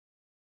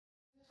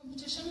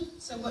competition.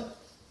 So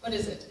what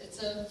is it?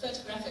 It's a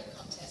photographic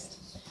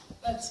contest,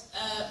 but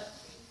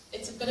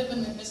it's a bit of a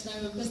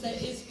misnomer because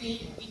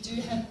we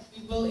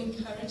will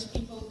encourage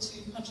people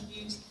to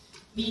contribute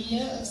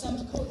media of some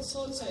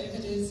sort. So if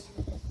it is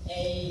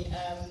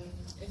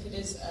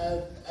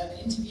an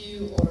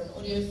interview or an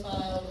audio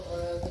file or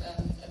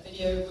a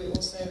video, we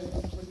also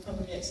would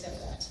probably accept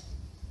that.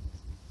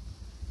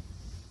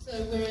 So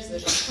where is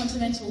it?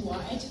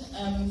 Continental-wide.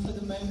 For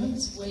the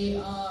moment, we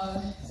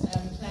are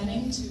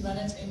planning to run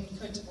it in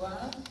Côte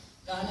d'Ivoire,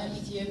 Ghana,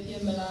 Ethiopia,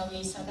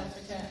 Malawi, South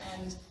Africa,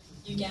 and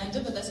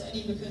Uganda, but that's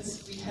only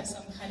because we have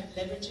some kind of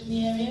leverage in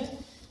the area.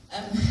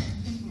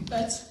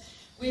 But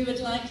we would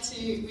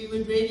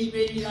really,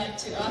 really like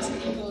to ask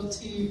people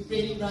to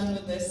really run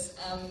with this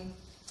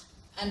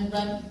and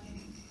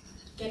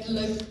get a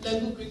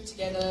local group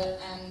together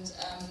and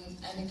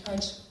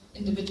encourage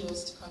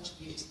individuals to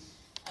contribute.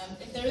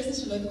 If there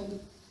isn't a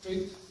local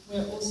group,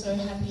 we're also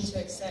happy to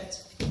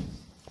accept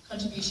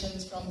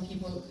contributions from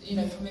people,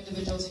 from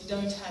individuals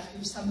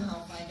who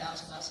somehow find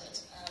out about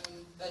it.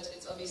 But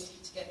it's obviously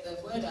to get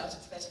the word out,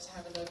 it's better to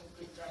have a local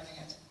group driving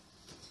it.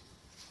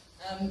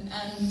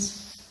 And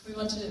we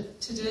want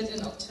to do it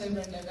in October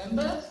and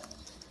November.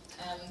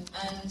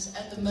 And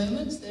at the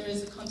moment,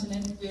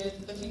 we're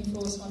looking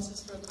for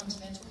sponsors for a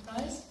continental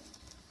prize.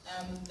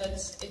 But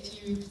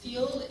if you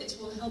feel it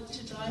will help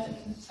to drive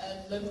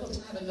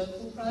to have a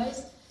local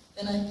prize,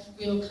 then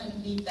we'll kind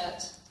of leave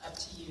that up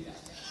to you, I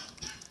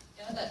think.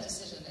 Yeah, that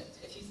decision.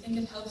 If you think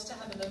it helps to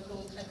have a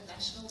local kind of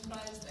national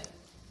prize, then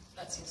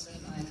that's also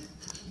fine.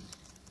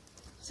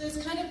 So it's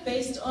kind of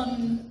based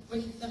on,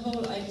 the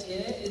whole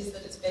idea is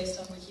that it's based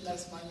on Wiki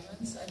Loves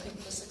Monuments. I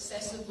think the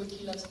success of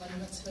Wiki Loves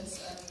Monuments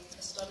has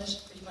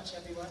astonished pretty much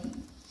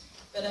everyone.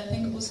 But I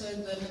think also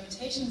the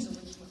limitations of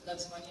Wiki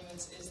Loves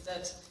Monuments is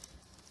that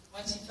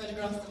once you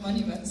photograph the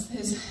monuments,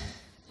 there's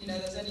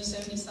only so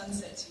many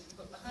sunsets you can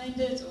put behind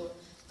it, or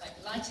like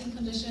lighting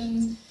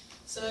conditions.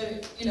 So,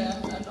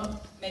 I'm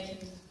not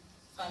making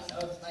fun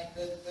of like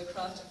the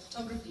craft of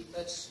photography,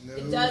 but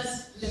it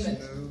does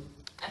limit.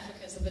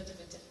 Africa's a bit of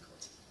a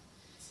difficulty.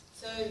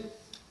 So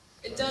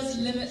it does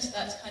limit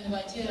that kind of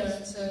idea,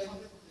 and so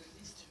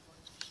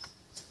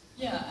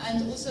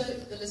and also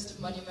the list of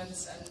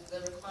monuments and the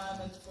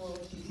requirement for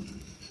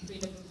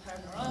freedom of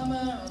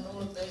panorama and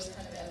all of those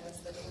kind of elements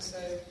that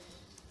also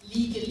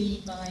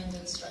legally bind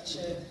and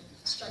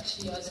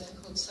structurally are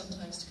difficult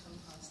sometimes to come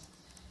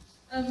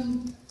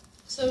past.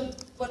 So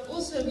what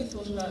also we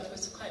thought about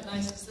was quite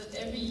nice is that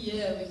every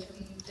year we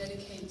can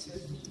dedicate to a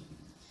theme.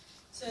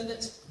 So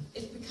that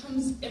it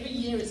becomes, every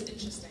year is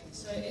interesting.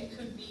 So it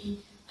could be,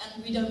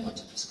 and we don't want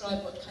to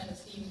prescribe what kind of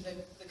theme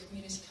the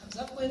community comes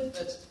up with,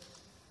 but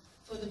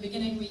for the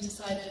beginning we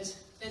decided,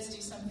 let's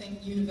do something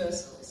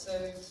universal.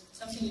 So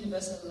something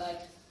universal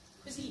like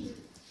cuisine.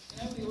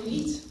 We all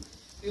eat,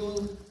 we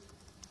all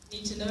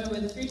need to know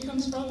where the food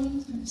comes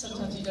from.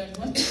 Sometimes you don't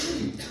want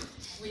to.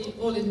 We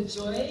all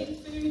enjoy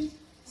food.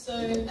 So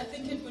I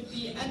think it would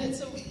be, and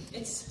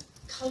it's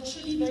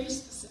culturally very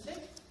specific,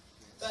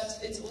 but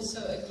it's also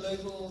a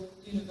global,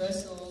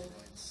 universal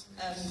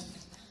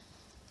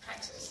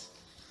practice.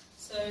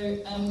 So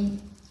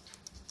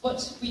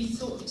what we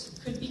thought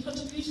could be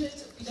contributed,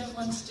 we don't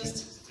want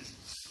just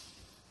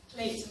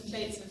plates and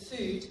plates of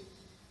food.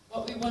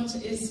 What we want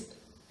is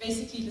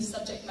basically the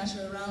subject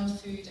matter around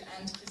food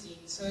and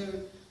cuisine. So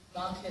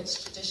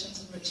markets,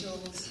 traditions and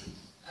rituals,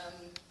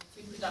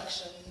 food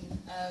production,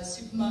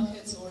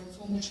 supermarkets or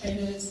informal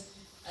traders,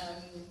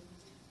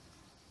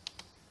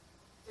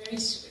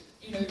 various,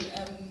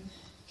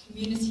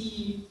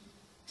 community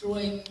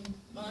drawing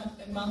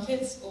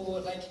markets or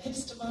like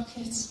hipster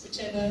markets,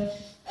 whichever,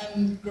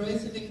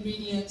 growth of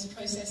ingredients,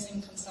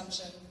 processing,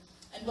 consumption,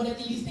 and whatever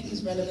you think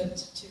is relevant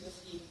to the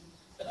theme,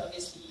 but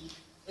obviously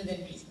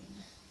within reason.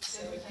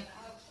 So we can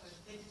have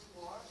a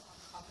Devourd on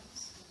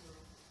comments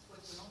what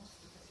belongs to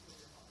the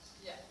category.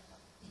 Yeah.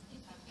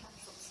 And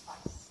some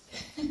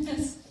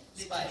spice.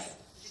 Spice.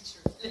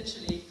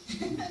 Literally.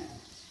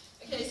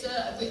 Okay, so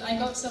I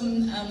got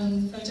some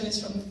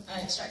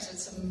I extracted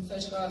some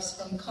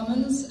photographs from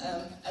Commons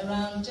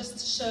around just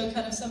to show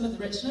kind of some of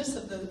the richness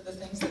of the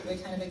things that we're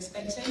kind of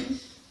expecting.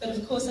 But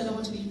of course, I don't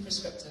want to be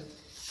prescriptive.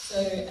 So,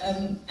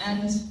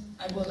 and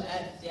I will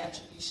add the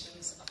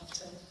attributions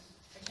after.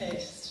 Okay,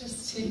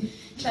 just to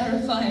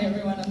clarify,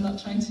 everyone, I'm not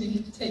trying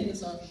to take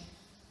this on.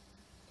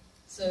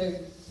 So,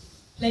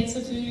 plates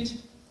of food,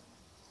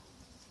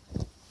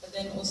 but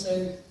then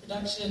also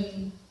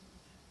production,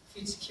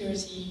 food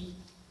security,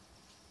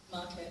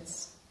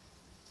 markets,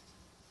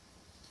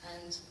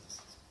 and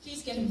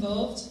please get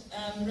involved.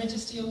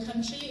 Register your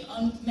country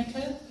on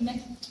Meta,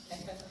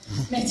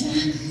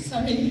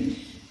 sorry,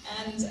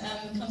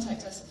 and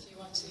contact us if you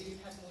want to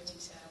have more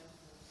detail.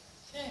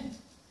 Okay.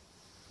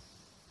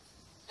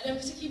 I don't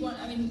particularly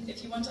want,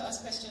 if you want to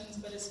ask questions,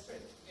 but it's,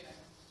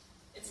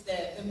 it's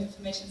there, the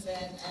information's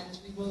there, and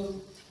we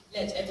will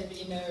let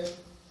everybody know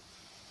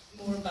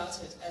more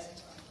about it as it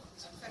time.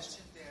 There's a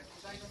question there,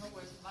 because I don't know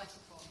where the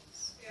microphone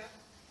is. Yeah.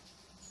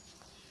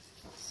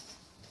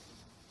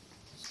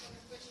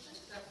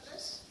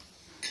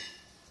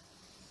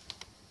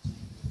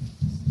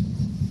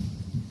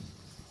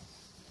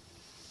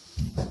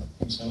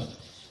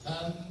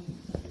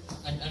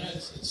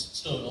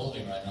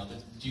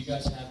 do you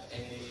guys have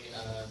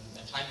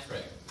a time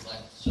frame?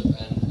 Like,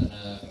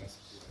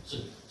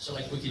 so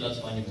like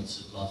Wiki-Flood's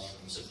monuments last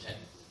from September,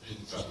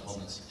 throughout the whole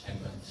month of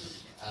September.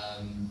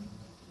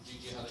 Do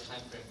you have a time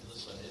frame for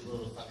this one? It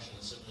will function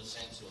in a similar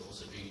sense, or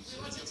also be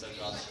sort of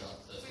photographs throughout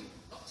the...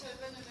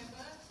 October,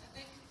 November, I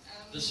think.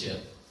 This year?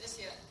 This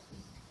year,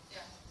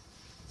 yeah.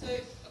 So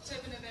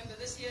October, November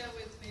this year,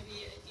 with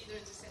maybe either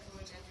December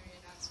or January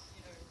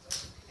announcement,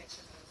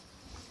 collection of.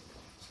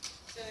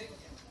 So,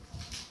 yeah.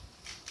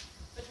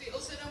 But we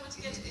also don't want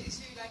to get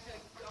into like a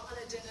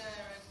gala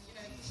dinner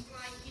and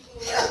flying people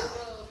all over the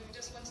world. We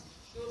just want.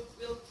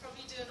 We'll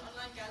probably do an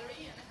online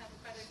gallery and have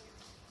quite a,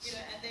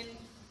 and then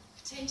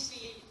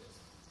potentially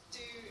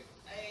do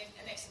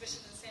an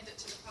exhibition and send it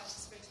to the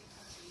participating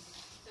countries,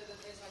 so that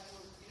there's like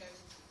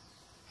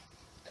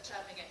a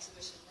traveling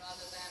exhibition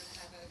rather than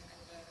have a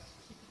kind of a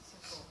keep it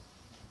simple.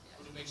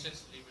 Yeah. Would it make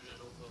sense to leverage it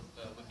off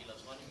of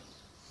Wiki-Flood's monuments?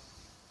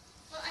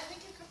 Well, I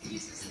think it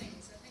confuses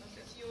things. I think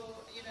if you're,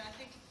 I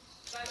think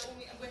by all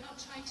means, we're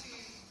not trying to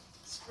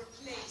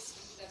replace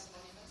Wiki-Flood's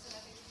monuments, and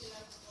I think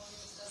Wiki-Flood's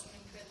monuments does an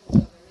incredible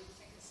job. I really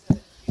think it's a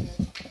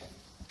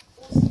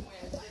awesome way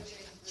of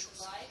bridging the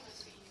divide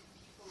between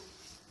people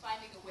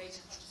finding a way to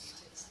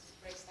contribute it. It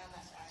breaks down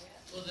that barrier.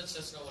 Well, that's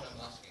not what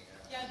I'm asking.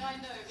 Yeah, no,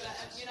 I know,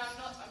 but we're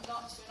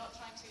not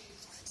trying to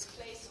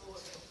replace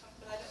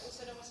but I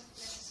also don't want it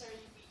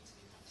necessarily to be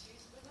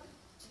confused with them.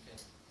 Okay.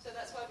 So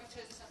that's why we've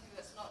chosen something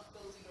that's not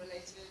building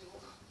related or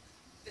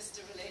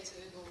Vista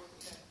related or,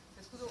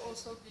 It could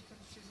also be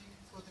confusing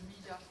for the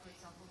media, for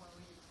example, when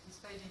we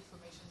display the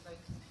information,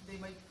 like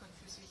they might be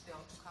confused if there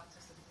are two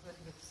characters that are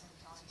running at the same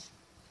time.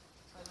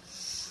 So I don't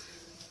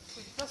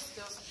think plus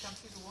there are some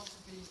countries who want to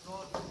be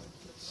involved in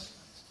the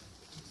development.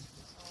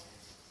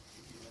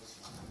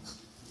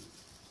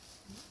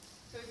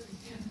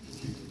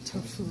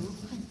 Tofu.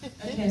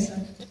 Okay, so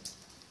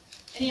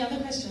any other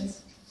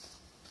questions?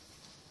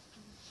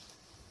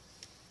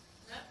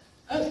 No?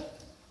 Oh.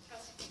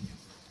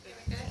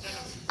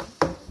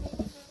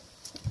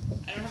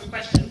 I don't have a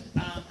question. I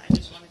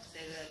just wanted to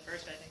say that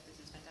first, I think this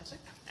is fantastic,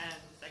 and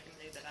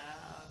secondly, that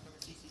from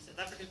a CC South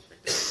Africa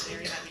perspective, I'm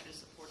very happy to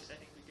support it. I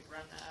think we could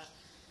run a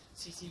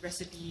CC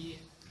recipe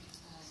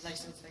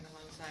licensing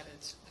alongside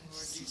it, or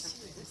do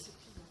something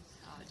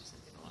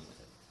along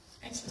with it.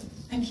 Excellent.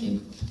 Thank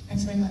you.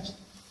 Thanks very much.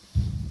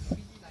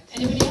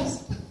 Anybody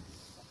else?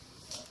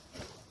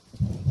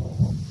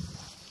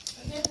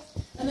 Okay.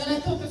 And then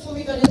I thought before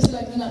we got into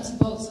like the nuts and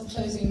bolts of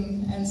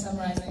closing and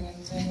summarizing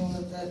and doing all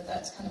of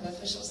that kind of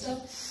official stuff,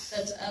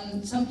 that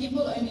only some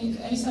people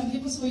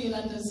saw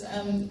Yolanda's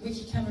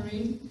Wiki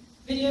Cameroon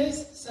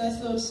videos, so I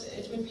thought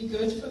it would be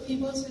good for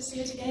people to see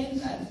it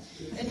again. And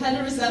it had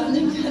a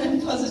resounding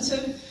kind of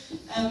positive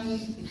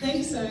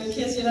thing, so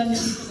here's Yolanda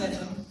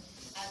presenting.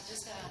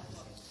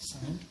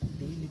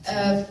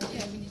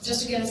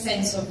 Just to get a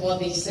sense of what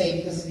they say,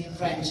 because it's in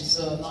French,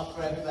 so not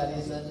for everybody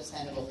is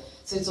understandable.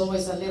 So it's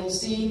always a little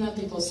scene,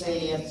 people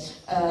say,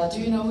 do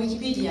you know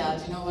Wikipedia?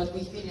 Do you know what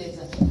Wikipedia is?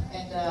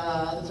 And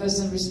the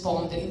person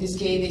responds, in this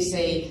case they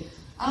say,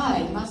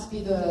 it must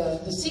be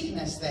the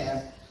sickness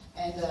there.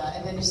 And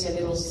then you see a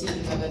little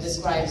scene that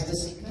describes the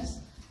sickness,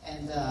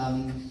 and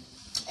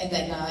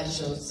then it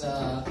shows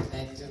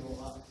back to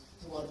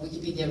what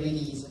Wikipedia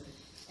really is.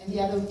 And the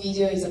other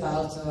video is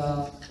about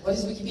what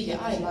is Wikipedia?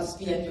 It must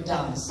be a new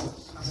dance.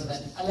 So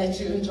then I'll let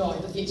you enjoy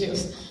the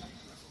videos. Is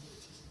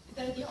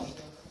that the audio?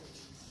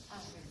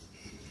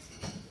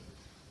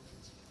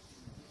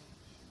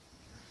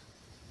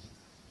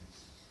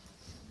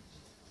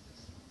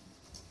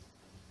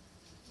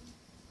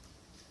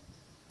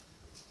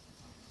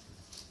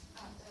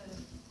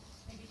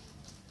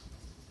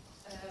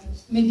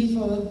 Maybe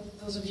for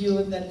those of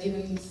you that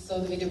didn't saw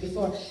the video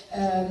before,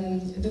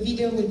 the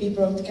video will be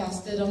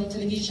broadcasted on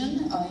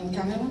television in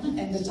Cameroon,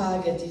 and the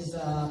target is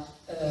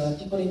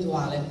people in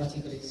Douala in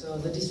particular. So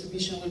the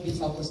distribution will be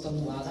focused on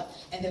Douala,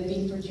 and they're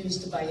being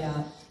produced by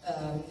a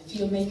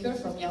filmmaker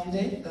from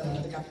Yaoundé,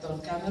 the capital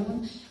of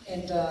Cameroon,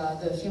 and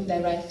the film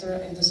director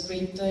and the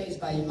script is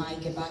by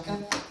Mike Ebaka,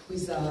 who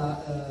is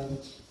an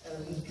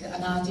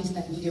artist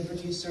and video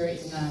producer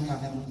in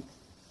Cameroon.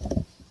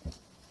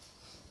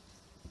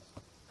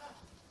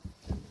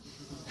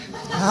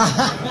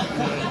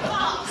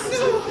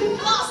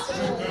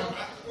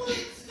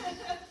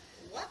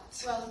 What?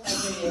 Well,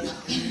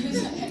 yeah,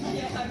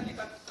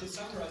 you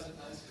summarize it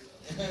nicely.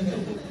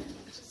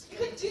 You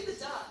could do the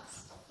dance.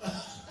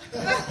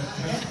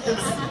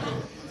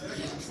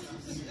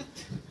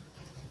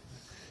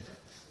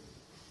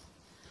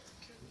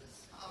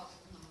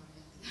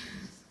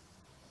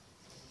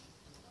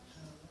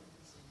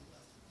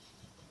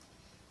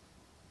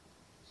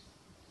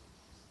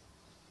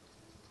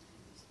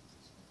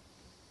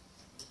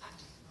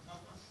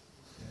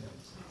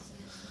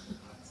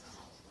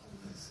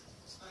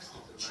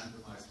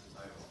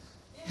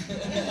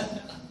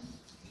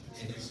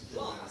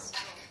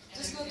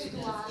 Just go to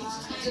Douala.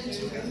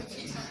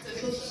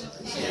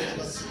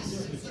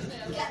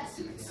 Yes.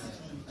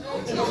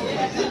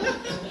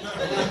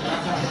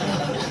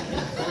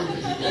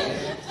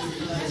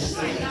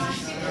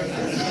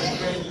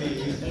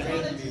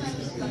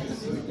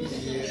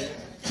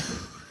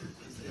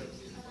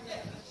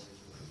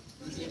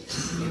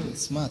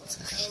 Smart.